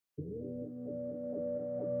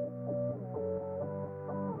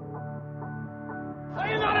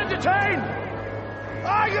entertained?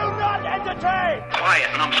 Are you not entertained?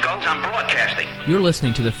 Quiet, numbskulls, I'm broadcasting. You're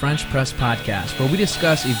listening to the French Press Podcast, where we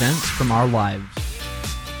discuss events from our lives.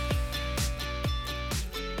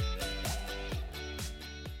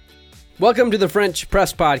 Welcome to the French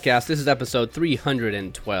Press Podcast. This is episode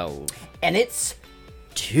 312. And it's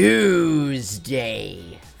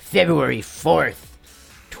Tuesday, February 4th,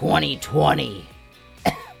 2020.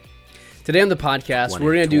 Today on the podcast,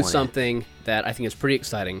 we're going to do something that I think is pretty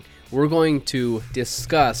exciting. We're going to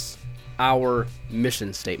discuss our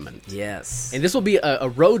mission statement. Yes. And this will be a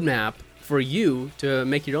roadmap for you to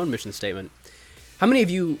make your own mission statement. How many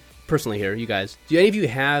of you, personally here, you guys, do any of you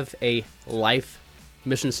have a life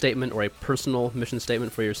mission statement or a personal mission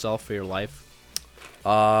statement for yourself, for your life?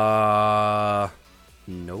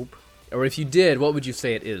 Nope. Or if you did, what would you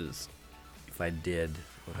say it is? If I did,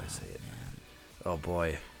 what would I say it? Oh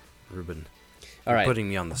boy, Ruben. All right. You're putting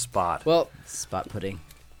me on the spot. Well, Spot pudding.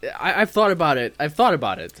 I've thought about it. And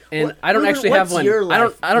What- I don't Ruben, actually have what's one. your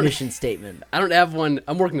life I don't mission statement? I don't have one.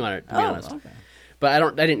 I'm working on it, to be honest. Okay. But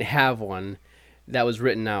I didn't have one that was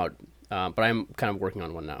written out. But I'm kind of working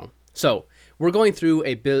on one now. So we're going through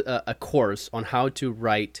a course on how to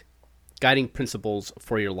write guiding principles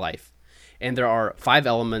for your life, and there are 5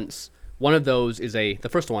 elements. One of those is the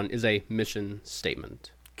first one is a mission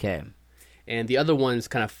statement, Okay. and the other ones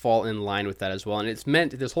kind of fall in line with that as well. And it's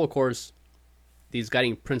meant, this whole course, these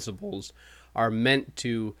guiding principles are meant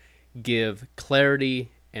to give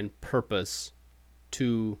clarity and purpose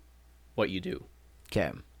to what you do.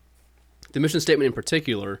 Okay. The mission statement in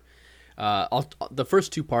particular, the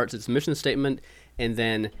first 2 parts, it's mission statement, and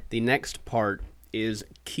then the next part is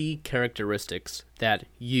key characteristics that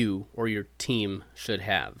you or your team should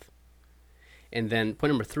have. And then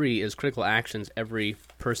point number 3 is critical actions every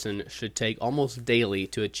person should take almost daily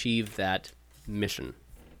to achieve that mission.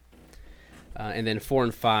 And then 4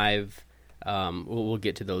 and 5, we'll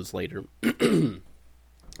get to those later.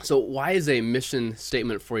 So why is a mission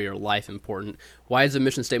statement for your life important? Why is a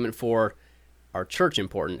mission statement for our church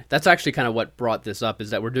important? That's actually kind of what brought this up, is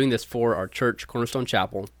that we're doing this for our church, Cornerstone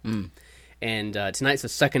Chapel. And tonight's the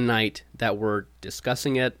second night that we're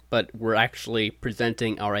discussing it, but we're actually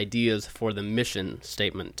presenting our ideas for the mission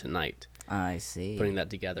statement tonight, I see. putting that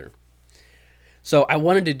together. So I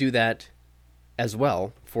wanted to do that as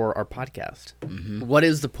well for our podcast. What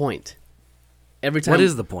is the point? Every time. What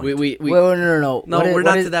is the point? We Wait, no. No, What is- we're what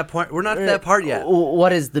not is- to that point. We're not to that part yet.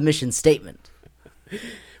 What is the mission statement?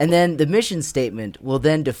 And then the mission statement will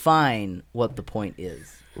then define what the point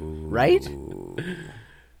is. Right?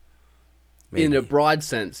 in a broad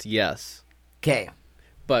sense, yes. Okay.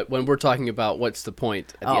 But when we're talking about what's the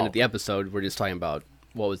point at the end Oh. of the episode, we're just talking about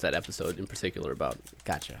what was that episode in particular about.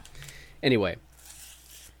 Gotcha. Anyway,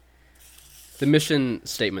 the mission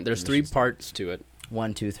statement. There's 3 parts to it.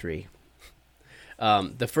 1, 2, 3.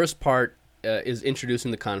 The first part is introducing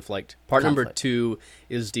the conflict. Part number 2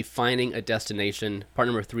 is defining a destination. Part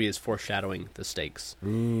number 3 is foreshadowing the stakes.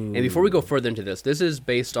 And before we go further into this is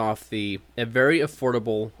based off a very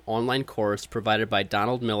affordable online course provided by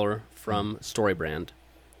Donald Miller from StoryBrand.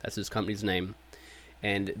 That's his company's name.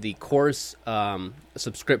 And the course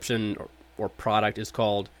subscription or product is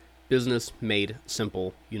called Business Made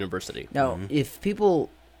Simple University. Now, if people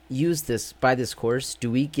buy this course, do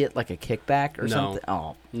we get like a kickback or No. something?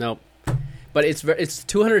 Oh, Nope. But it's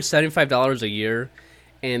 $275 a year,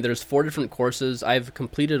 and there's 4 different courses. I've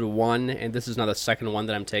completed 1, and this is now the second one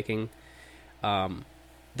that I'm taking.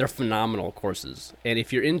 They're phenomenal courses, and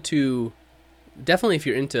if you're into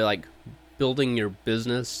like building your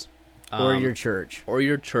business, or your church.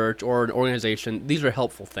 or an organization, these are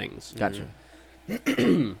helpful things. Gotcha.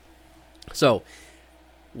 So,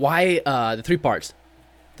 why the 3 parts?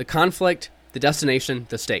 The conflict, the destination,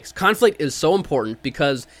 the stakes. Conflict is so important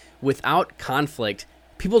because without conflict,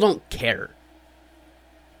 people don't care.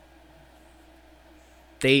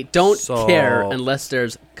 They don't care unless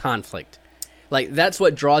there's conflict. Like, that's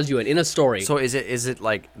what draws you in a story. So is it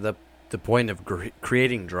like the point of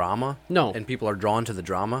creating drama? No. And people are drawn to the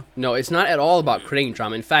drama? No, it's not at all about creating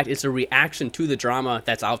drama. In fact, it's a reaction to the drama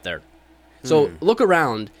that's out there. So look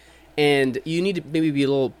around, and you need to maybe be a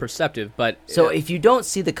little perceptive, but... So if you don't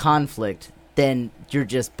see the conflict, then you're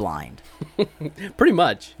just blind. pretty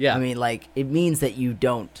much, yeah. I mean, like, it means that you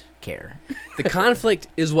don't care. The conflict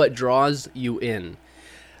is what draws you in.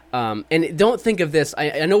 And don't think of this.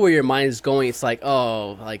 I know where your mind is going. It's like,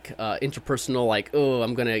 interpersonal, like,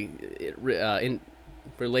 I'm going to, in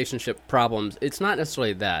relationship problems. It's not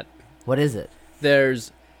necessarily that. What is it?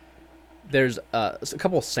 There's a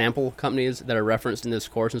couple of sample companies that are referenced in this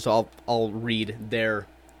course, and so I'll read their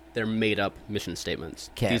made-up mission statements.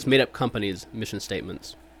 'Kay. These made-up companies' mission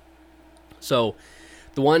statements. So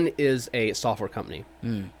the one is a software company.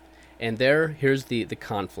 And here's the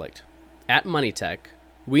conflict. At MoneyTech,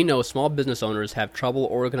 we know small business owners have trouble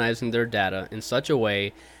organizing their data in such a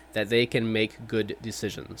way that they can make good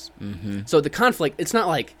decisions. So the conflict, it's not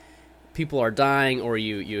like people are dying or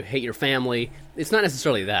you hate your family. It's not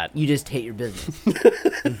necessarily that. You just hate your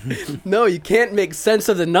business. No, you can't make sense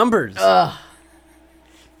of the numbers.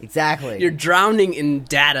 Exactly. You're drowning in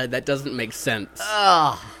data that doesn't make sense.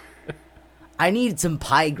 I need some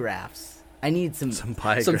pie graphs. I need some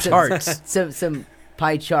pie Some graphs. charts. some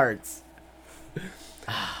pie charts.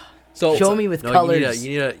 So Show me with No, colors. I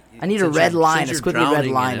need a since red you're- line, since a you're squiggly red drowning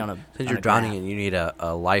in line it- on a. Since on you're a drowning graph. in, you need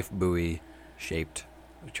a life buoy shaped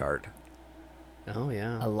chart, Oh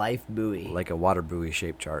yeah. A life buoy. like a water buoy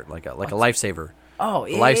shaped chart, like a lifesaver. Oh, A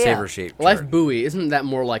yeah. lifesaver shaped Life chart, buoy, isn't that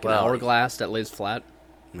more like Well, an hourglass that lays flat?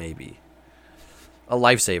 maybe. A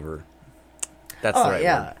lifesaver. That's Oh, the right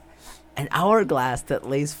yeah. word. An hourglass that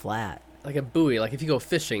lays flat. Like a buoy, like if you go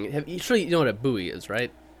fishing. You know what a buoy is,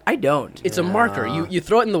 right? I don't. It's a marker. You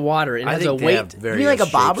throw it in the water and it I has think a they weight. have various mean like a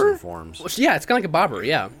shapes bobber? and forms. Well, yeah, it's kind of like a bobber,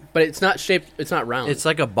 yeah. But it's not shaped, it's not round. It's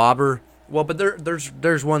like a bobber. Well, but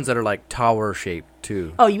there's ones that are like tower shaped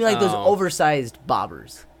too. Oh, you mean like those Oh. oversized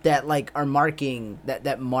bobbers that like are marking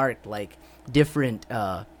that mark like different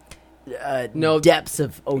No. depths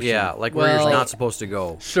of ocean. Yeah, like where Well- you're not supposed to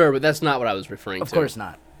go. Sure, but that's not what I was referring Of to. course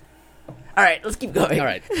not. All right, let's keep going. All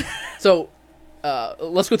right. So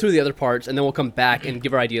let's go through the other parts, and then we'll come back and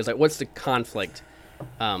give our ideas. Like, what's the conflict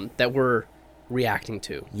that we're reacting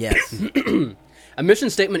to? Yes. A mission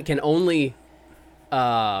statement can only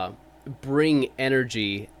bring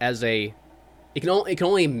energy as a. It can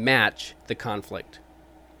only match the conflict.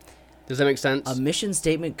 Does that make sense? A mission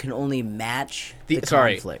statement can only match the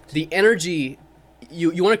Sorry, conflict. the energy.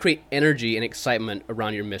 You want to create energy and excitement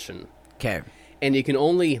around your mission, Okay. and you can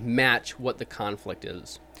only match what the conflict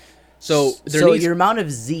is. So there So needs, your amount of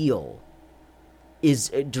zeal is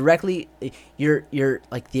directly your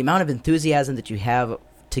like the amount of enthusiasm that you have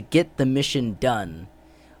to get the mission done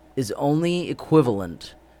is only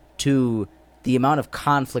equivalent to the amount of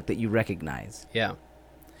conflict that you recognize. yeah.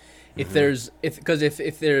 If there's if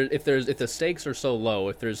the stakes are so low,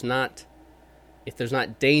 if there's not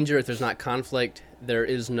danger, if there's not conflict, there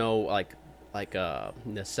is no like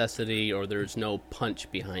necessity or there's no punch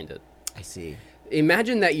behind it. I see.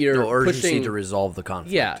 Imagine that you're No urgency pushing, to resolve the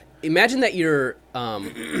conflict. yeah. Imagine that you're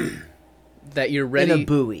ready. In a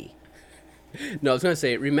buoy. No, I was going to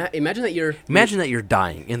say, imagine that you're Imagine that you're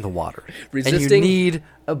dying in the water, and Resisting you need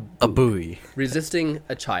a buoy. resisting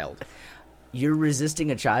a child You're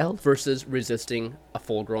resisting a child? versus resisting a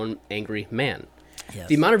full-grown angry man. Yes.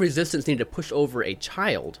 The amount of resistance needed to push over a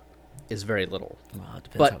child is very little. Well, it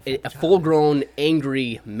depends But how a fat the child full-grown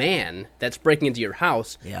angry man that's breaking into your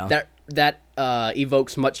house, Yeah. that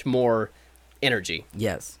evokes much more energy. is.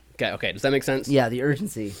 Yes. Okay, does that make sense? Yeah, the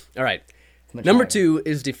urgency. All right. much Number higher. 2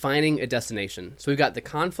 is defining a destination. So we've got the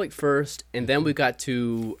conflict first, and then we've got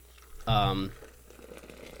to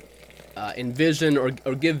envision or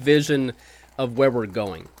give vision of where we're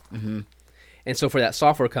going. Mm-hmm. And so for that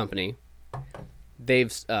software company, they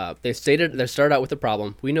started out with the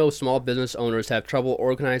problem. We know small business owners have trouble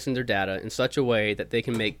organizing their data in such a way that they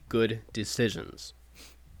can make good decisions.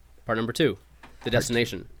 Part number 2, the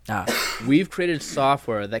destination. We've created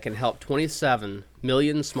software that can help 27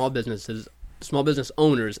 million small business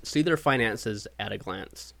owners see their finances at a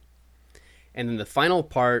glance. And then the final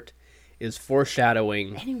part is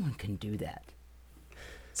foreshadowing. Anyone can do that.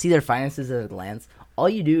 See their finances at a glance. All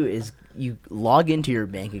you do is you log into your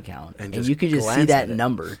bank account and just you can just see glance that at it.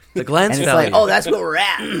 number. The glance and it's value. like, oh, that's where we're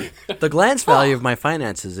at. The glance value of my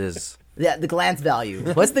finances is Yeah, the glance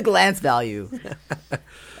value. What's the glance value?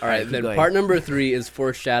 All right, then going. part number 3 is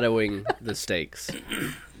foreshadowing the stakes.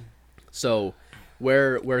 So,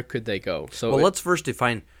 where could they go? So, well. Let's first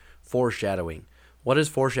define foreshadowing. What does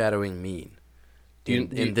foreshadowing mean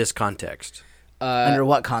in this context? Under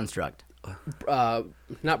what construct?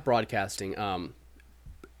 not broadcasting,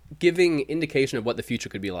 giving indication of what the future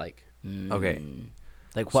could be like. Okay.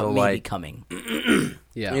 Like what So, may be like- coming.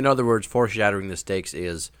 Yeah, In other words, foreshadowing the stakes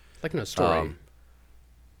is like in a story.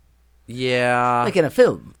 yeah, Like in a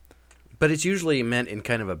film. but it's usually meant in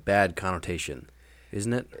kind of a bad connotation,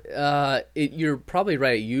 isn't it? You're probably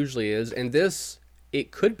right. It usually is, and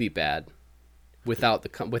it could be bad without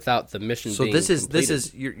the mission. So being this completed.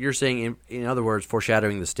 is you're saying in other words,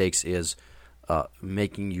 foreshadowing the stakes is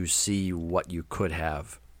making you see what you could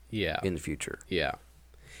have yeah in the future. yeah.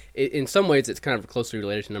 In some ways, it's kind of closely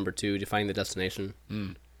related to number 2, defining the destination.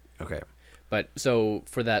 Okay. But so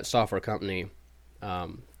for that software company,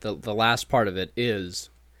 the last part of it is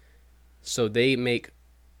so they make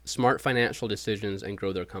smart financial decisions and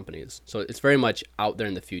grow their companies. So it's very much out there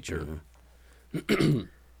in the future.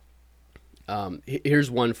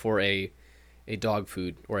 Here's one for a dog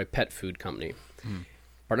food or a pet food company.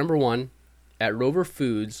 Part number 1, at Rover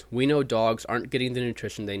Foods, we know dogs aren't getting the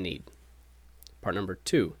nutrition they need. Part number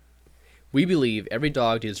 2, we believe every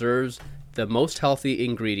dog deserves the most healthy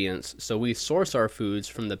ingredients, so we source our foods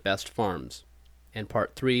from the best farms. And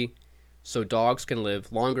part 3, so dogs can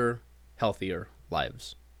live longer, healthier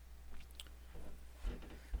lives.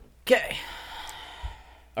 Okay.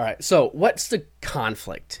 All right, so what's the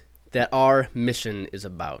conflict that our mission is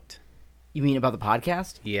about? You mean about the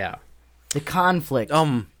podcast? Yeah. The conflict.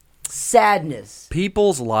 Sadness.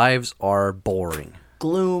 People's lives are boring.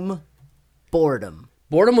 Gloom. Boredom.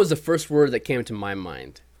 Boredom was the first word that came to my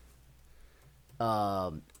mind.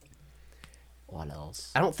 What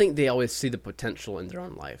else? I don't think they always see the potential in their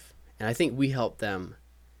own life. And I think we help them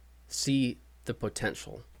see the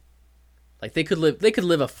potential. Like they could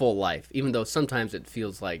live a full life, even though sometimes it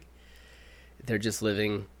feels like they're just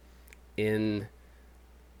living in,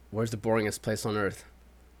 where's the boringest place on earth?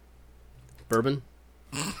 Bourbon?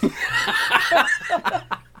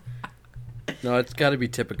 No, it's got to be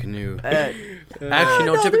Tippecanoe. Actually,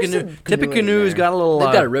 no, Tippecanoe's got a little.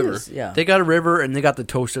 They've got a river. Yeah. They got a river, and they got the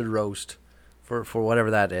toasted roast for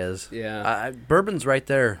whatever that is. Yeah. Bourbon's right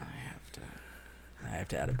there. I have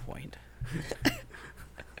to add a point.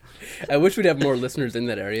 I wish we'd have more listeners in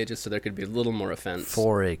that area just so there could be a little more offense.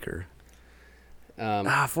 4 Acre.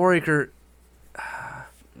 4 Acre.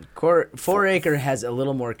 4 Acre has a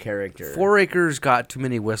little more character. 4 Acre's got too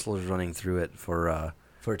many whistlers running through it for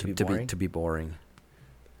it to be boring. To be boring.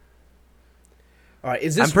 All right,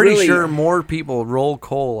 is this I'm pretty really... sure more people roll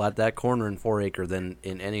coal at that corner in 4 Acre than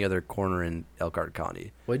in any other corner in Elkhart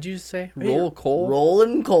County. What'd you say? Roll coal?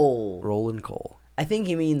 Rolling coal. Rolling coal. I think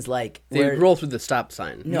he means like They roll through the stop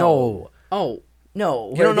sign. No. Oh.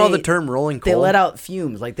 No. You don't know the term rolling coal? They let out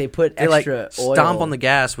fumes, like they put extra oil. Stomp on the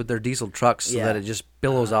gas with their diesel trucks so Yeah. that it just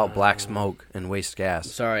billows out black smoke and waste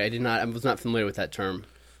gas. Sorry, I was not familiar with that term.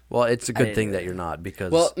 Well, it's a good thing that you're not,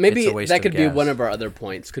 because well, maybe it's a waste that of could be gas. one of our other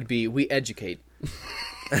points. Could be we educate.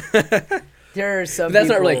 There are some. But that's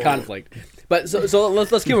not people- really a conflict. But so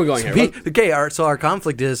let's keep on going here. Okay, so our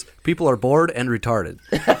conflict is people are bored and retarded.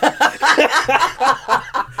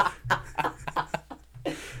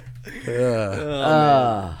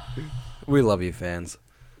 We love you, fans.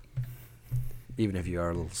 Even if you are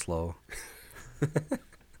a little slow.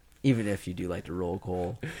 Even if you do like to roll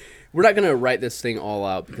coal. We're not going to write this thing all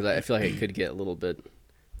out because I feel like it could get a little bit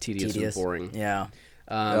tedious. And boring. Yeah.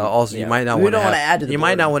 Also, yeah. you might not We want to don't wanna add to the You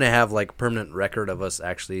might not boredom. want to have like permanent record of us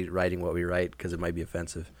actually writing what we write because it might be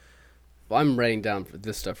offensive. Well, I'm writing down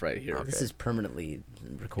this stuff right here. This is permanently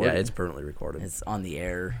recorded. Yeah, it's permanently recorded. It's on the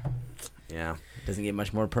air. Yeah. Doesn't get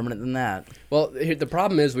much more permanent than that. Well, the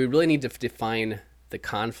problem is we really need to define the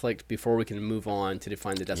conflict before we can move on to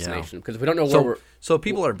define the destination because if we don't know where we're... So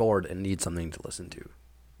people are bored and need something to listen to,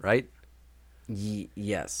 right?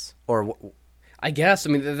 Yes. Or I guess. I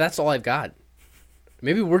mean, that's all I've got.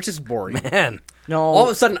 Maybe we're just boring. man, No. All of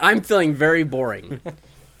a sudden, I'm feeling very boring.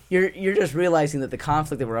 You're just realizing that the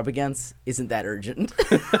conflict that we're up against isn't that urgent.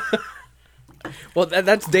 Well,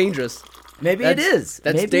 that's dangerous. Maybe it is.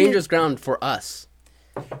 That's Maybe dangerous ground for us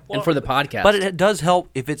and for the podcast. but it does help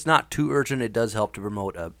if it's not too urgent. It does help to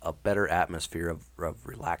promote a better atmosphere of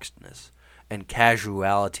relaxedness and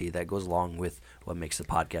casuality that goes along with what makes the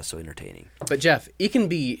podcast so entertaining. But Jeff, it can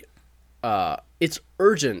be. It's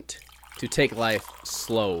urgent to take life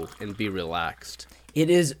slow and be relaxed. It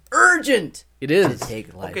is urgent It to is.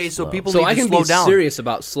 take life Okay, so slow. people So need I to can slow be down. serious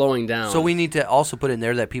about slowing down. So we need to also put in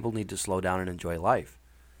there that people need to slow down and enjoy life.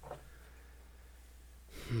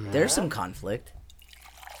 There's some conflict.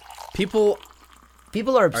 People.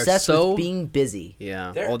 People are obsessed so- with being busy.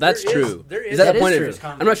 Yeah. There- well, that's there is- true. there is- that That the point is of? true.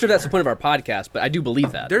 I'm not sure that's the point of our podcast, but I do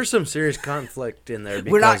believe that. There's some serious conflict in there.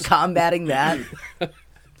 Because We're not combating that.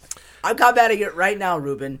 I'm combating it right now,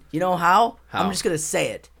 Ruben. You know how? How? I'm just going to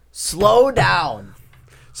say it. Slow down.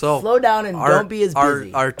 Slow down and don't be as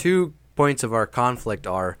busy. Our 2 points of our conflict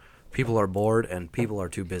are people are bored and people are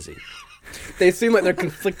too busy. They seem like they're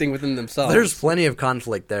conflicting within themselves. There's plenty of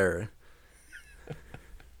conflict there.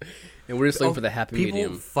 and we're just looking for the happy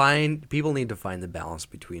medium. People need to find the balance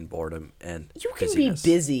between boredom and You can busyness. be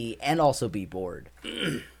busy and also be bored.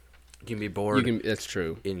 You can be bored That's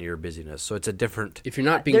true. in your busyness. So it's a different. If you're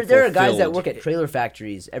not being There are guys that fulfilled- work at trailer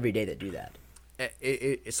factories every day that do that.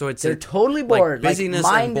 So it's They're totally bored, like busyness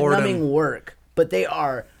and mind-numbing boredom. work, but they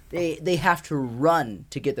have to run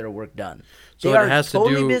to get their work done. So They it are has to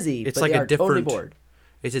totally do- busy, it's but like they a are totally different- bored.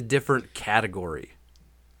 It's a different category.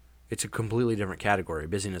 It's a completely different category,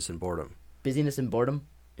 busyness and boredom. Busyness and boredom?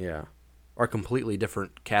 Yeah. Are completely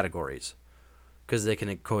different categories because they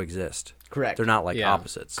can coexist. Correct. They're not like Yeah.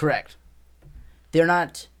 opposites. Correct. They're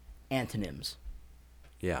not antonyms,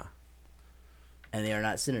 Yeah. and they are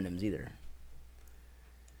not synonyms either.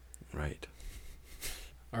 Right.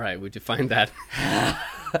 All right, we defined that.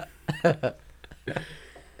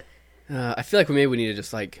 I feel like maybe we need to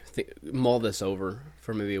just like mull this over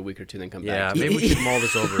for maybe a week or two, then come Yeah, back. maybe we should mull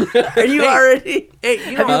this over. Are you already? Hey,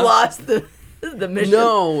 Have you lost the mission?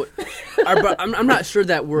 No, I'm not sure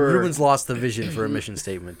that we're. Ruben's lost the vision for a mission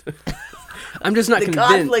statement. I'm just not The convinced.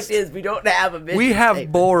 conflict is we don't have a mission. We have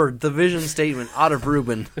statement. bored the vision statement out of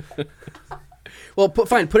Ruben. Well,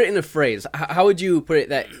 fine. Put it in a phrase. How would you put it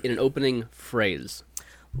that in an opening phrase?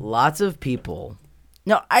 Lots of people.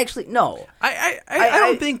 No, actually, no. I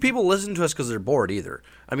don't think people listen to us because they're bored either.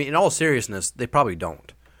 I mean, in all seriousness, they probably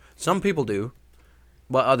don't. Some people do,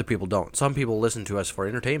 but other people don't. Some people listen to us for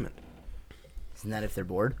entertainment. Isn't that if they're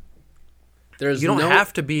bored? There's You don't no,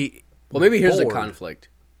 have to be. Well, maybe here's the bored. conflict.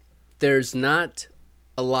 There's not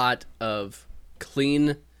a lot of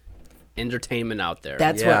clean entertainment out there.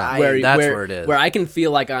 That's Yeah. what I. That's where it is. Where I can feel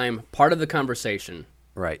like I'm part of the conversation.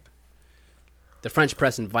 Right. The French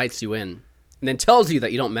press invites you in and then tells you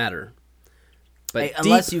that you don't matter. But Hey,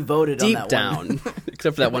 unless you voted on deep that down, one.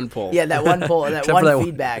 except for that one poll. Yeah, that one poll, that Except one for that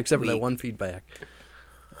feedback. Except for that week. one feedback.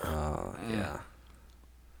 Yeah.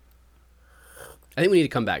 I think we need to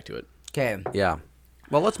come back to it. Okay. Yeah.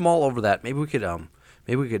 Well, let's mull over that. Maybe we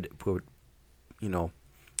could put,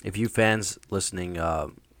 if you fans listening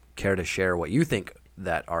care to share what you think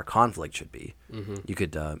that our conflict should be, you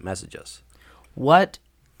could message us. What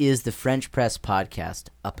is the French Press podcast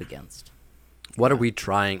up against? What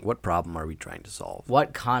problem are we trying to solve?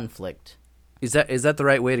 What conflict? Is that the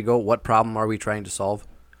right way to go? What problem are we trying to solve?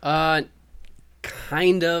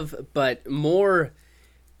 Kind of, but more.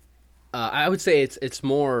 I would say it's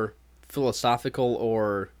more philosophical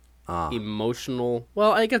or emotional.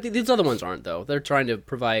 Well, I guess these other ones aren't though. They're trying to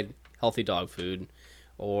provide healthy dog food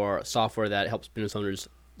or software that helps business owners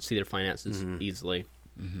see their finances easily.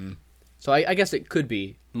 Mm-hmm. So I guess it could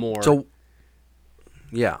be more. So,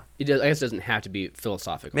 yeah, I guess it doesn't have to be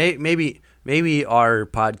philosophical. maybe our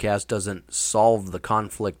podcast doesn't solve the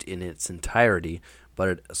conflict in its entirety, but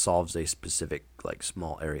it solves a specific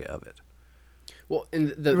small area of it. Well, and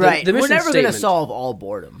the Right. the We're mission never going to statement- solve all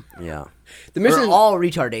boredom. Yeah. the mission. Or all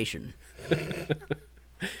retardation.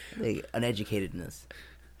 Uneducatedness.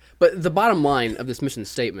 But the bottom line of this mission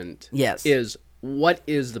statement Yes. is what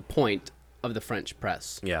is the point of the French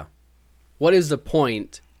press? Yeah. What is the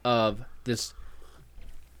point of this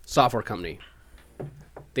software company?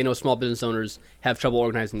 They know small business owners have trouble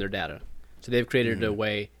organizing their data. So they've created a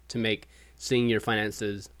way to make seeing your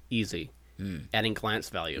finances easy, adding glance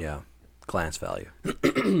value. Yeah. Glance value.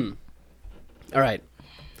 All right.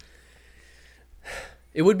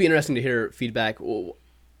 It would be interesting to hear feedback,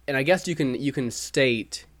 and I guess you can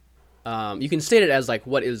state it as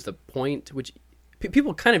what is the point, which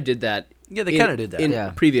people kind of did that. Yeah, they kind of did that.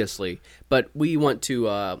 Yeah. Previously, but we want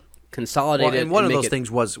to consolidate it. And one of make those it- things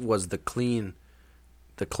was the clean,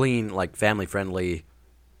 family friendly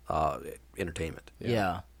entertainment.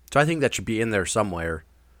 Yeah. So I think that should be in there somewhere.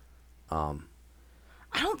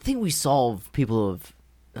 I don't think we solve people of.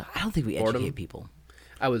 I don't think we Boredom? educate people.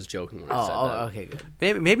 I was joking when I said that. Okay,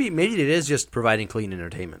 good. Maybe it is just providing clean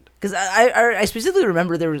entertainment. Because I specifically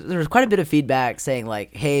remember there was quite a bit of feedback saying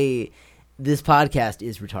hey, this podcast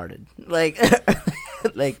is retarded.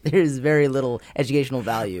 There's very little educational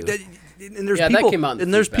value. And there's Yeah, that people, came out in the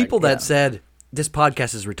and there's feedback, people yeah. that said this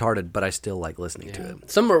podcast is retarded, but I still like listening to it.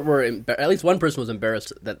 Some were at least one person was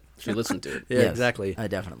embarrassed that she listened to it. Yeah, Yes, exactly.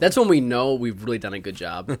 Definitely. That's when we know we've really done a good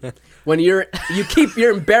job. When you're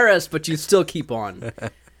embarrassed, but you still keep on.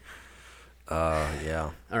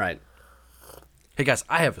 Yeah. All right. Hey guys,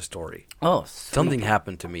 I have a story. oh, Something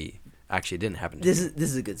happened to me. Actually, it didn't happen to this me.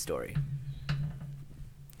 is a good story.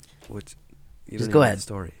 Which, you Just don't go even know ahead. the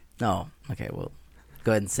story. No, okay, well,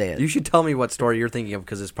 go ahead and say it. You should tell me what story you're thinking of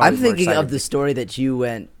because it's probably I'm more thinking exciting. of the story that you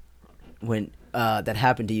went when that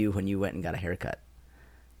happened to you when you went and got a haircut.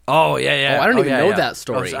 Oh yeah. Oh, I don't even yeah, know yeah. that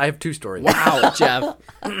story. Oh, I have two stories. Wow, Jeff.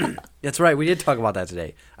 That's right. We did talk about that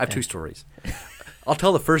today. I have two stories. I'll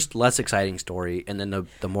tell the first less exciting story and then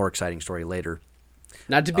the more exciting story later.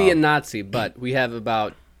 Not to be a Nazi, but we have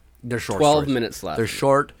about They're short 12 stories. minutes left. They're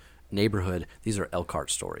short, neighborhood. These are Elkhart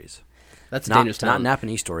stories. That's a Not dangerous town.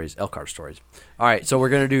 Napanee stories, Elkhart stories. All right, so we're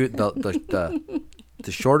going to do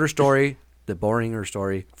the shorter story, the boringer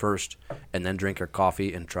story first, and then drink our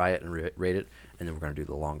coffee and try it and rate it, and then we're going to do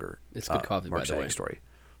the longer, It's good coffee, more by the exciting way. story.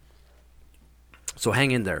 So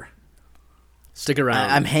hang in there. Stick around.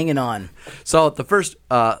 I'm hanging on. So the first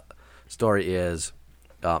story is,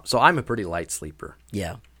 so I'm a pretty light sleeper.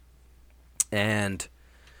 Yeah. And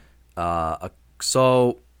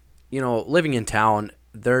so, living in town,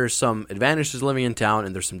 there's some advantages to living in town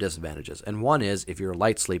and there's some disadvantages. And one is if you're a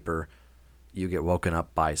light sleeper, you get woken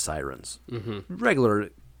up by sirens. Regular,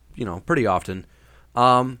 pretty often.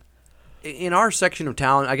 In our section of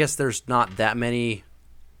town, I guess there's not that many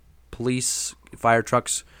police, fire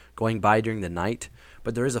trucks going by during the night,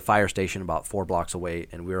 but there is a fire station about 4 blocks away,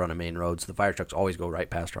 and we're on a main road, so the fire trucks always go right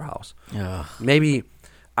past our house. Ugh. Maybe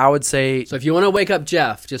I would say... So if you want to wake up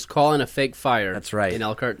Jeff, just call in a fake fire. That's right. In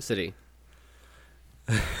Elkhart City.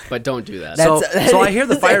 But don't do that. So I hear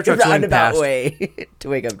the fire trucks going roundabout past. way to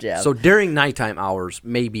wake up Jeff. So during nighttime hours,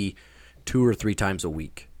 maybe 2 or 3 times a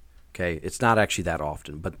week. Okay, it's not actually that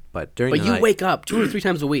often, but during the But you night, wake up 2 or 3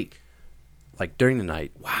 times a week. like during the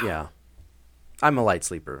night. Wow. Yeah, I'm a light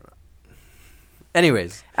sleeper.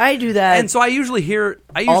 Anyways, I do that. and so I usually hear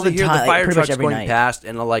all the the time, like, fire pretty much trucks every going night. past,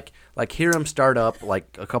 and I'll like hear them start up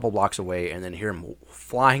like a couple blocks away, and then hear them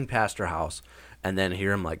flying past our house, and then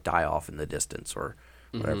hear them like die off in the distance or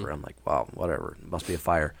whatever. I'm like, wow, whatever, it must be a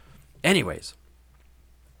fire. Anyways,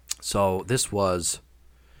 so this was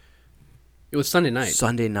It was Sunday night.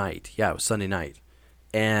 Sunday night. Yeah, it was Sunday night.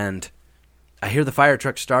 And I hear the fire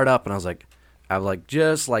truck start up, and I was like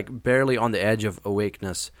just like barely on the edge of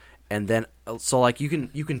awakeness. And then, so like you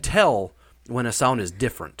can tell when a sound is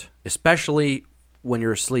different, especially when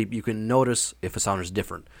you're asleep. You can notice if a sound is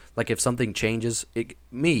different. Like if something changes.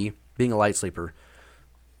 Me being a light sleeper,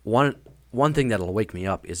 one thing that'll wake me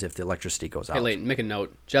up is if the electricity goes out. Hey, Leighton, make a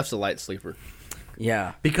note. Jeff's a light sleeper.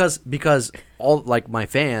 yeah. Because all like my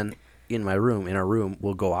fan in our room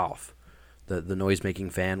will go off. The noise making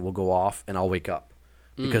fan will go off, and I'll wake up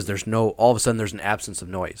because there's all of a sudden there's an absence of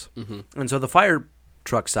noise. And so the fire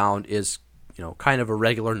truck sound is kind of a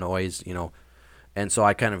regular noise, and so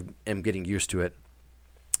I kind of am getting used to it.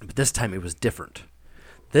 But this time it was different.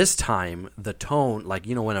 This time the tone, like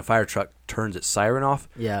when a fire truck turns its siren off,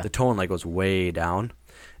 Yeah. the tone like goes way down,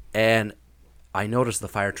 and I noticed the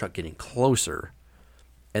fire truck getting closer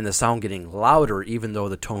and the sound getting louder even though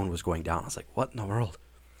the tone was going down. I was like, what in the world?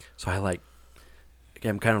 So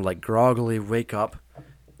I'm kind of like groggily wake up,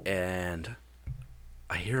 and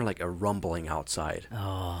I hear like a rumbling outside.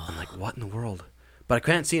 Oh. I'm like, what in the world? But I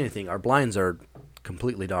can't see anything. Our blinds are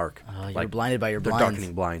completely dark. Oh, you're Like, blinded by your they're blinds.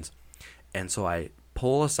 darkening blinds. And so I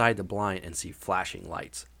pull aside the blind and see flashing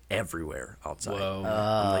lights everywhere outside. Whoa.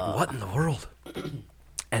 I'm like, what in the world?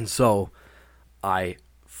 And so I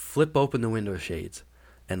flip open the window shades,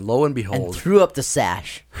 and lo and And behold, threw up the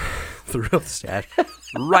sash. threw up the stash.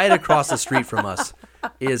 Right across the street from us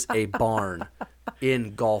is a barn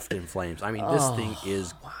engulfed in flames. I mean, this thing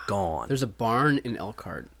is gone. There's a barn in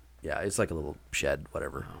Elkhart. Yeah, it's like a little shed,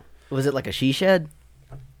 whatever. Was it like a she shed?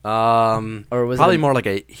 Or was it probably a- more like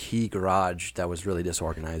a he garage that was really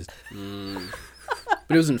disorganized.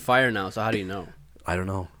 But it was in fire now, so how do you know? I don't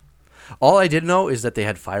know. All I did know is that they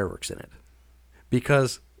had fireworks in it,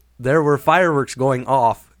 because there were fireworks going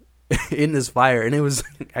off in this fire, and it was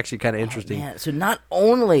actually kind of interesting. Man, so not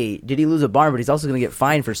only did he lose a barn, but he's also going to get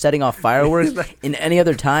fined for setting off fireworks in any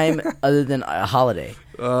other time other than a holiday.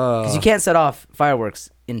 Because you can't set off fireworks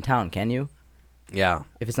in town, can you? Yeah.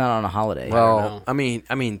 If it's not on a holiday. Well, I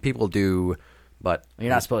mean, people do, but You're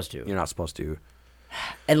not supposed to. You're not supposed to.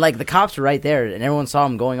 And like the cops were right there, and everyone saw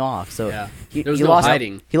him going off. So Yeah. he, There was he no lost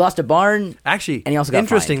hiding. He lost a barn. Actually, And he also got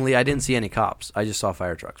interestingly, I didn't see any cops. I just saw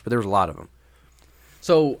fire trucks, but there was a lot of them.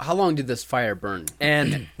 So how long did this fire burn?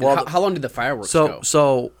 And How long did the fireworks go?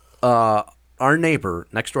 So our neighbor,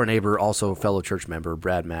 next door neighbor, also a fellow church member,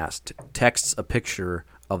 Brad Mast, texts a picture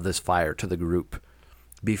of this fire to the group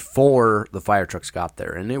before the fire trucks got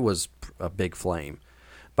there, and it was a big flame.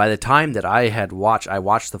 By the time that I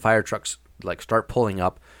watched the fire trucks like start pulling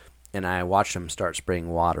up, and I watched them start spraying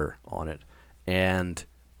water on it, and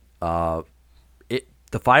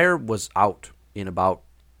the fire was out in about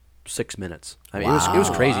 6 minutes. I mean, it was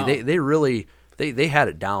crazy. They really they had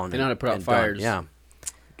it down. They know how to put out and done. fires. Yeah,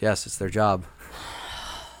 guess it's their job.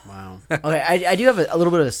 Wow. Okay, I do have a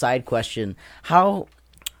little bit of a side question. How,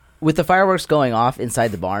 with the fireworks going off inside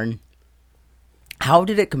the barn, how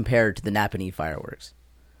did it compare to the Napanee fireworks?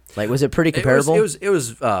 Like, was it pretty comparable? It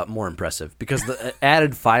was more impressive because the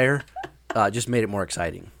added fire just made it more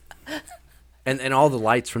exciting. And all the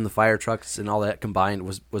lights from the fire trucks and all that combined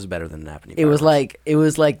was better than Napanee. It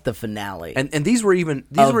was like the finale. and these were even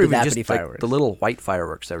of the just Napanee like fireworks. the little white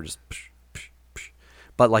fireworks that were just psh, psh, psh.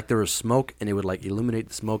 But like there was smoke, and it would like illuminate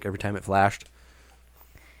the smoke every time it flashed.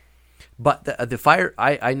 But the fire,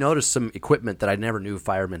 I noticed some equipment that I never knew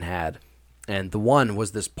firemen had, And the one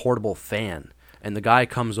was this portable fan. And the guy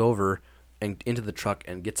comes over and into the truck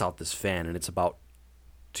and gets out this fan, and it's about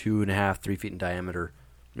 2.5, 3 feet in diameter,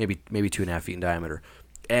 maybe 2.5 feet in diameter.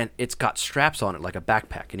 And it's got straps on it like a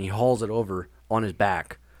backpack, and he hauls it over on his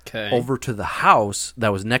back over to the house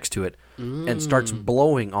that was next to it and starts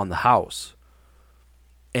blowing on the house.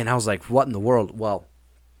 And I was like, what in the world? Well,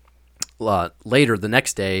 later the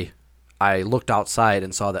next day, I looked outside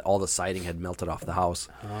and saw that all the siding had melted off the house.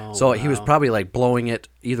 So he was probably like blowing it,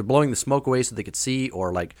 either blowing the smoke away so they could see,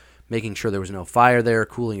 or like making sure there was no fire there,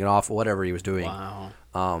 cooling it off, or whatever he was doing. Wow.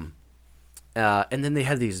 And then they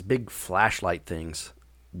had these big flashlight things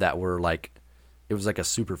that were like, it was like a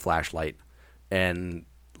super flashlight, and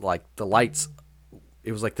like the lights,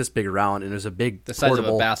 it was like this big around, and it was a big The size portable,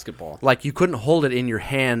 of a basketball. Like you couldn't hold it in your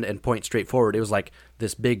hand and point straight forward. It was like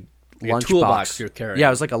this big Like a lunchbox toolbox you're carrying. Yeah,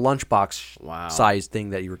 it was like a lunchbox Wow. sized thing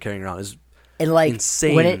that you were carrying around. It was And like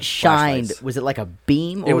insane when it shined, flashlights. was it like a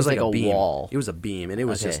beam or It was like a beam. wall? It was a beam, and it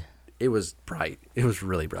was Okay. just, it was bright. It was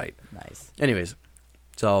really bright. Nice. Anyways,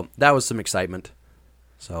 so that was some excitement.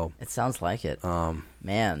 So It sounds like it.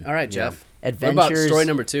 Man. All right, Jeff. Adventures. What about story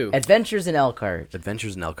number 2? Adventures in Elkhart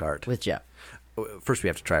Adventures in Elkhart. with Jeff. First, we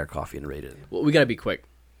have to try our coffee and rate it. Well, we got to be quick.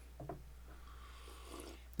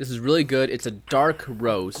 This is really good. It's a dark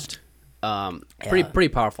roast. Pretty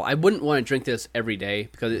powerful. I wouldn't want to drink this every day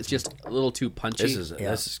because it's just a little too punchy. This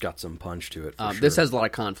has got some punch to it. For sure. This has a lot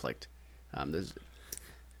of conflict.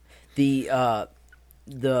 The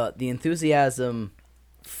enthusiasm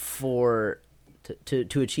for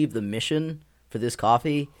to achieve the mission for this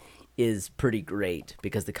coffee is pretty great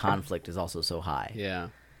because the conflict is also so high. Yeah.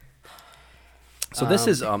 So this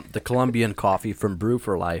is the Colombian coffee from Brew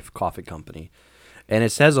for Life Coffee Company. And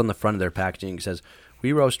it says on the front of their packaging, it says,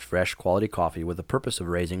 "We roast fresh, quality coffee with the purpose of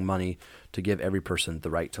raising money to give every person the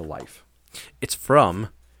right to life." It's from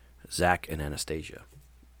Zach and Anastasia.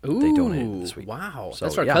 Ooh, They donated this week. Wow. So,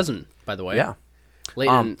 That's our yeah. cousin, by the way. Yeah.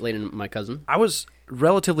 Layden, my cousin. I was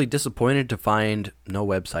relatively disappointed to find no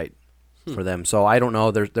website for them. So I don't know.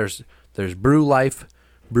 There's Brew Life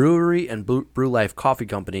Brewery and Brew Life Coffee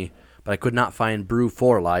Company, but I could not find Brew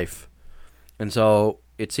for Life. And so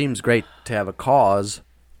it seems great to have a cause,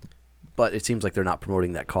 but it seems like they're not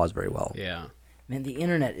promoting that cause very well. Yeah. Man, the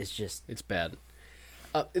internet is just It's bad.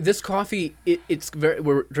 This coffee, it's very.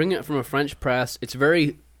 We're drinking it from a French press. It's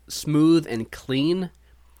very smooth and clean.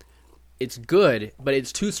 It's good, but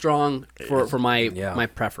it's too strong for my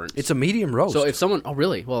preference. It's a medium roast. So if someone, oh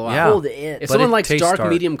really? Well, wow. Yeah. hold it. If But someone it likes tastes dark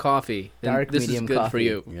dark. medium coffee, then Dark this medium is good for coffee.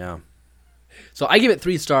 you. Yeah. So I give it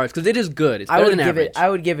 3 stars because it is good. It's I better would than give average. it. I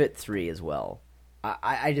would give it 3 as well.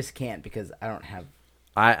 I just can't because I don't have.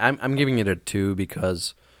 I'm giving it a 2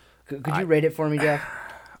 because Could you rate it for me, Jeff?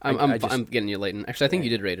 I'm getting you, Leighton. Actually, I think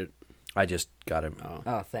you did rate it. I just got him.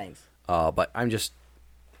 Oh, thanks. But I'm just,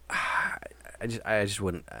 I just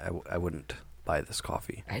wouldn't, I wouldn't buy this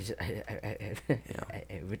coffee. I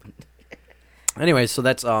wouldn't. Anyway, so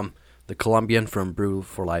that's the Colombian from Brew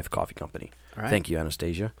for Life Coffee Company. All right. Thank you,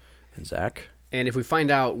 Anastasia and Zach. And if we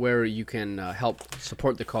find out where you can help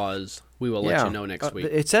support the cause, we will let you know next week.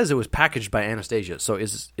 It says it was packaged by Anastasia. So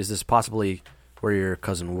is this possibly where your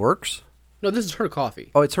cousin works? No, this is her coffee.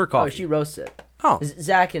 Oh, it's her Oh, coffee. she roasts it. Oh.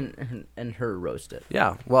 Zach and her roast it.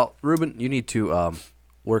 Yeah. Well, Ruben, you need to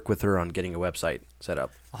work with her on getting a website set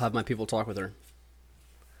up. I'll have my people talk with her.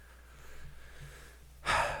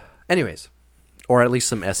 Anyways, or at least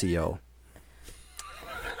some SEO.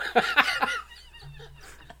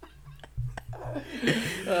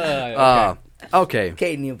 Okay.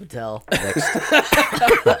 Kate Neil Patel.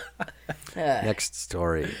 Next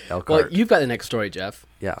story. Well, Elkhart. you've got the next story, Jeff.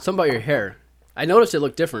 Yeah. Something about your hair. I noticed it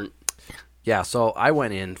looked different. Yeah, so I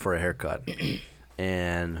went in for a haircut,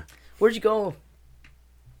 and Where'd you go?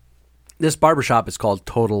 this barbershop is called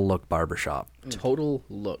Total Look Barbershop. Total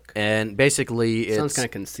look. And basically, it's Sounds kind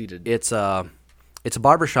of conceited. it's a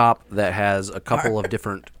barbershop that has a couple of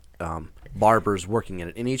different barbers working in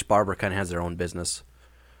it, and each barber kind of has their own business,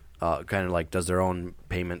 kind of like does their own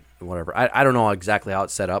payment, whatever. I don't know exactly how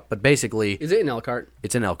it's set up, but basically, Is it in Elkhart?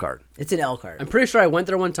 it's in Elkhart. It's in Elkhart. I'm pretty sure I went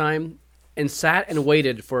there one time and sat and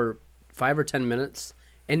waited for 5 or 10 minutes,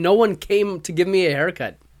 and no one came to give me a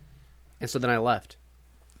haircut. And so then I left.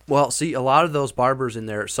 Well, see, a lot of those barbers in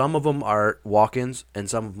there, some of them are walk-ins and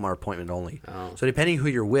some of them are appointment only. Oh. So depending who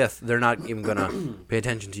you're with, they're not even going to pay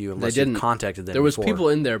attention to you unless They didn't. you've contacted them There was before. people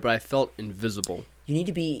in there, but I felt invisible. You need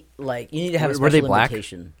to be like. You need to have a Were they special black?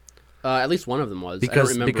 invitation. At least one of them was. I don't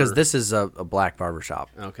remember. because this is a black barbershop.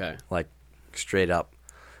 Okay. Like, straight up.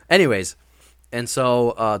 Anyways, and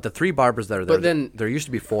so the 3 barbers that are there, But then- there used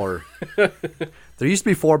to be 4. There used to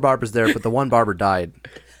be 4 barbers there, but the one barber died.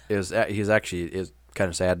 He's actually is kind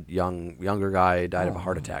of sad. Younger guy died of a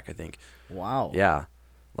heart attack, I think. Wow. Yeah,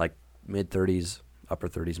 like mid-30s, upper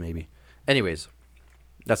 30s maybe. Anyways,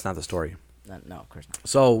 that's not the story. No, of course not.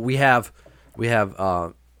 So we have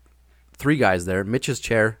 3 guys there: Mitch's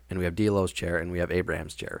chair, and we have D'Lo's chair, and we have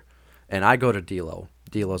Abraham's chair. And I go to D'Lo.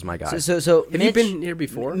 D'Lo's my guy. So Have Mitch, you been here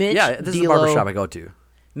before? Mitch, yeah, this is the D'Lo, barbershop I go to.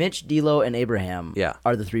 Mitch, D'Lo, and Abraham Yeah.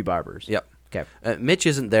 are the 3 barbers. Yep. Okay. Mitch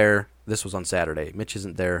isn't there. This was on Saturday. Mitch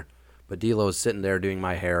isn't there, but D'Lo's sitting there doing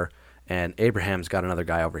my hair, and Abraham's got another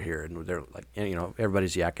guy over here, and they're like,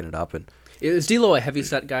 everybody's yakking it up. And Is D'Lo a heavy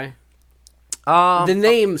set guy? The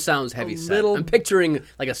name sounds heavy set. little- I'm picturing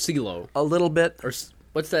like a CeeLo. a little bit. Or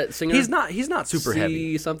what's that singer? He's not super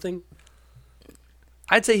heavy. Something?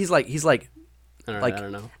 I'd say he's like I don't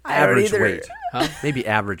like know. average either. weight. Huh? Maybe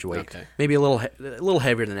average weight. Okay. Maybe a little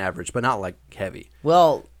heavier than average, but not like heavy.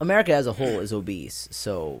 Well, America as a whole is obese,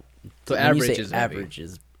 so So when you average say is heavy. average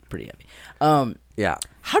is pretty heavy. Yeah.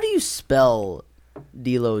 How do you spell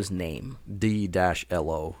D'Lo's name?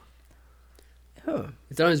 D-L-O.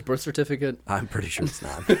 Is that on his birth certificate? I'm pretty sure it's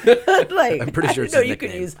not. Like, I'm pretty sure I it's know his you can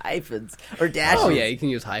nickname. use hyphens or dashes. Oh yeah, you can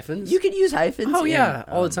use hyphens. You can use hyphens. Oh in, yeah,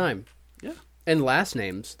 all the time. Yeah. And last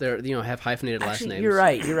names, they're have hyphenated last Actually, names.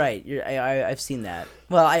 you're right. I've seen that.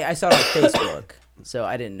 Well, I saw it on Facebook, so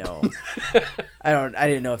I didn't know. I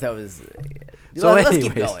didn't know if that was. So Let's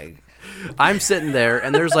keep anyways. going. I'm sitting there,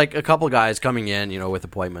 and there's like a couple guys coming in, with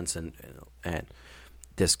appointments, and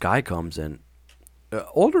this guy comes in,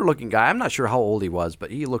 older looking guy. I'm not sure how old he was,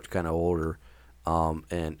 but he looked kind of older,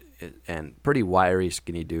 and pretty wiry,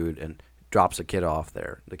 skinny dude, and drops a kid off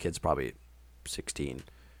there. The kid's probably 16,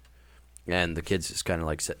 and the kid's just kind of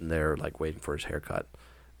like sitting there, like waiting for his haircut,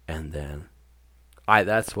 and then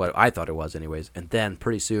that's what I thought it was, anyways. And then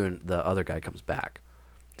pretty soon the other guy comes back.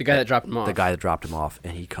 The guy that dropped him off. The guy that dropped him off,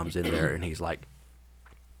 and he comes in there, and he's like,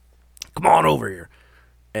 "Come on over here,"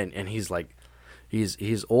 and he's like,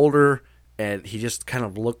 he's older, and he just kind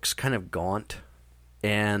of looks kind of gaunt,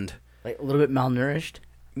 and Like a little bit malnourished.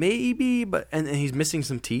 maybe, but and he's missing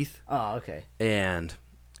some teeth, Oh, okay. and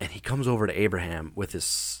he comes over to Abraham with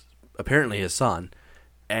apparently his son,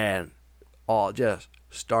 and just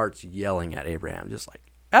starts yelling at Abraham, just like,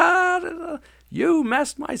 you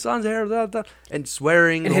messed my son's hair, and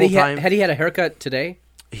swearing And the whole time. had he had a haircut today?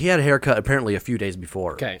 He had a haircut apparently a few days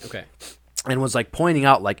before. Okay. And was like pointing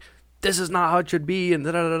out like, this is not how it should be, and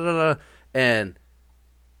da-da-da-da-da.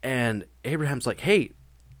 And Abraham's like, hey,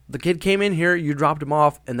 the kid came in here, you dropped him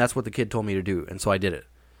off, and that's what the kid told me to do, and so I did it.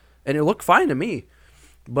 And it looked fine to me.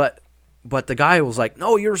 But the guy was like,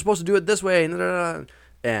 no, you're supposed to do it this way, and da-da-da.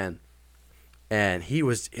 And he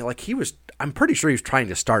was I'm pretty sure he was trying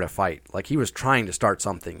to start a fight. Like he was trying to start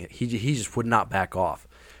something. He just would not back off.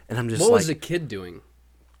 And I'm just What like, was the kid doing?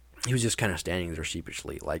 he was just kind of standing there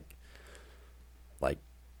sheepishly, like.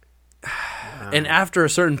 And after a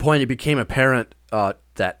certain point, it became apparent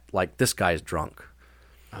that like this guy is drunk.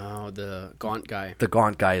 Oh, the gaunt guy. The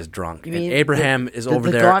gaunt guy is drunk, You and mean Abraham is over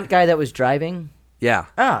the there. gaunt guy that was driving. Yeah,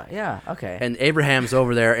 Ah, yeah. Okay. and Abraham's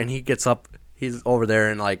over there, and he gets up. He's over there,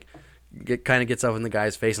 and like kind of gets up in the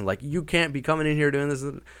guy's face, and like, you can't be coming in here doing this.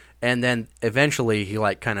 And then eventually, he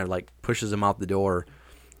like kind of like pushes him out the door,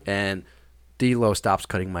 and D'Lo stops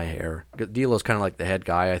cutting my hair. D'Lo's kind of like the head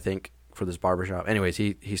guy, I think, for this barbershop. Anyways,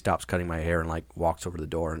 he stops cutting my hair and like walks over to the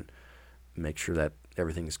door and makes sure that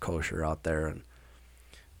everything's kosher out there. And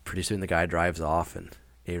pretty soon the guy drives off, and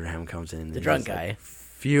Abraham comes in. The and drunk he's, like, guy.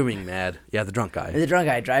 fuming mad. Yeah, the drunk guy. The drunk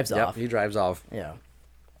guy drives Yep, off. he drives off. Yeah.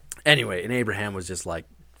 Anyway, and Abraham was just like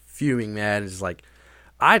fuming mad. He's like,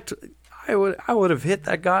 I would have hit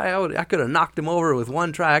that guy. I could have knocked him over with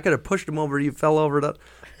one try. I could have pushed him over. You fell over.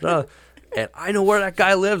 And I know where that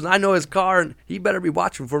guy lives, and I know his car, and he better be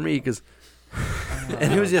watching for me, because.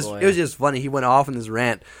 And it was just funny. He went off in this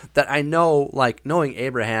rant that I know, like knowing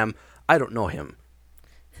Abraham, I don't know him.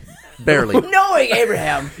 Barely. Knowing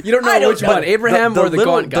Abraham, You don't know which one, Abraham or the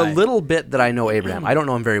little, gaunt guy? The little bit that I know Abraham, I don't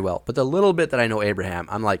know him very well, but the little bit that I know Abraham,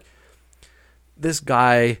 I'm like, this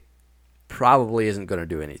guy probably isn't going to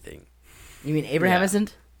do anything. You mean Abraham Yeah.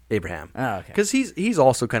 isn't? Abraham. Oh, okay. Because he's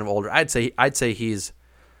also kind of older. I'd say he's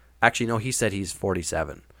actually no. He said he's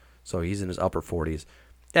 47, so he's in his upper 40s,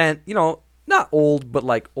 and not old, but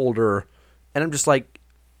like older. And I'm just like,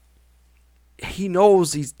 he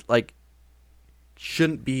knows he's like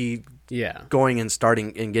shouldn't be Yeah. going and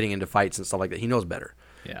starting and getting into fights and stuff like that. He knows better.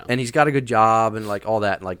 Yeah. And he's got a good job and like all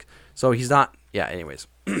that, and like so he's not. Yeah. Anyways,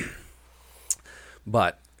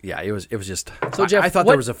 but. Yeah, it was just. So, Jeff, I thought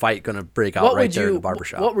there was a fight going to break out right there in the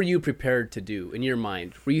barbershop. What were you prepared to do in your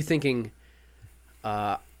mind? Were you thinking,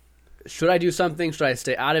 should I do something? Should I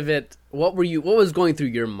stay out of it? What was going through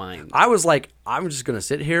your mind? I was like, I'm just gonna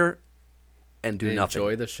sit here and do And nothing.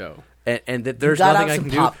 enjoy the show. And that there's got nothing out I some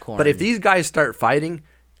can popcorn. do. But if these guys start fighting,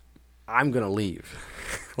 I'm gonna leave.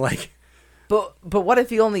 Like, But what if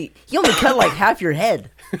he only cut like half your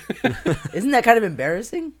head? Isn't that kind of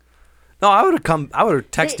embarrassing? no, I would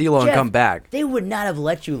have text Hey, D'Lo and Jeff, come back. They would not have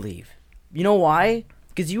let you leave. You know why?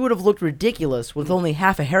 Because you would have looked ridiculous with only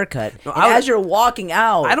half a haircut. No, and I would- as you're walking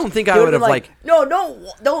out, I don't think they I would been have, like- no,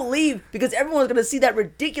 don't leave because everyone's gonna see that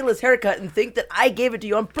ridiculous haircut and think that I gave it to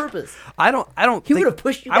you on purpose. I don't. He think- would have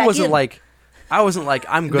pushed you I back wasn't in. like. I wasn't like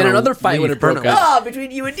I'm gonna. Then another fight leave would have broke permanently. out.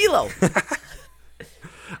 Between you and D'Lo.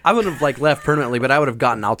 I wouldn't have like left permanently, but I would have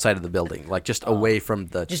gotten outside of the building, like just away from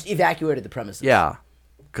the. Just evacuated the premises. Yeah,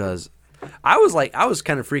 because I was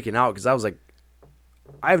kind of freaking out because I was like,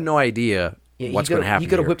 I have no idea Yeah, what's going to happen. He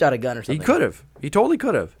could have here. whipped out a gun or He something. could have. He totally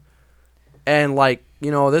could have. And like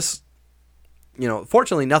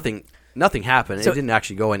fortunately nothing happened. So it didn't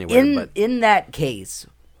actually go anywhere. But In that case,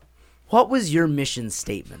 what was your mission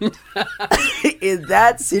statement in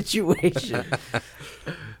that situation?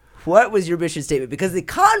 What was your mission statement? Because the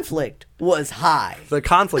conflict was high. the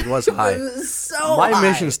conflict was high. It was so My high.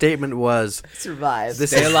 mission statement was Survive.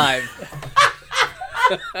 Stay alive.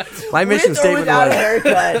 my mission With or statement without a was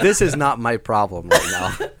haircut. this is not my problem right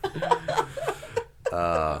now.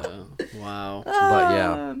 Wow. But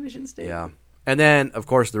yeah. Mission statement. Yeah. And then, of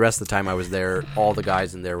course, the rest of the time I was there, all the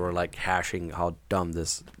guys in there were like hashing how dumb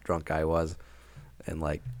this drunk guy was. And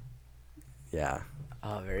like, yeah.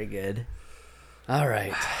 Oh, very good. All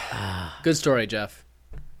right. Good story, Jeff.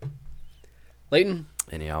 Leighton,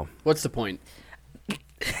 Anyhow. what's the point?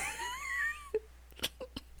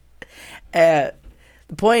 The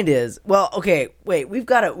point is, well, okay, wait, we've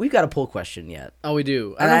got a poll question yet. Oh, we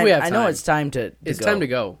do. I And don't know if we have time. I know it's time to It's go. time to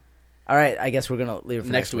go. All right, I guess we're gonna leave it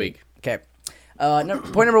for Next week. Okay. Point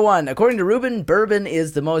number 1. According to Ruben, bourbon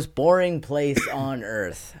is the most boring place on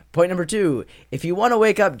earth. Point number 2. If you want to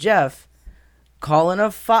wake up Jeff, call in a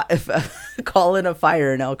fire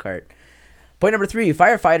in Elkhart. Point number 3.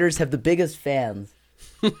 Firefighters have the biggest fans.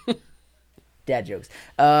 Dad jokes.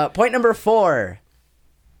 Point number 4.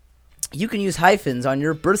 You can use hyphens on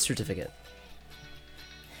your birth certificate.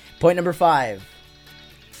 Point number 5.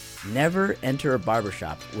 Never enter a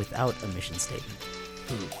barbershop without a mission statement.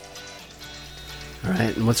 All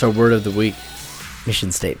right. And what's our word of the week?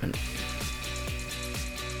 Mission statement.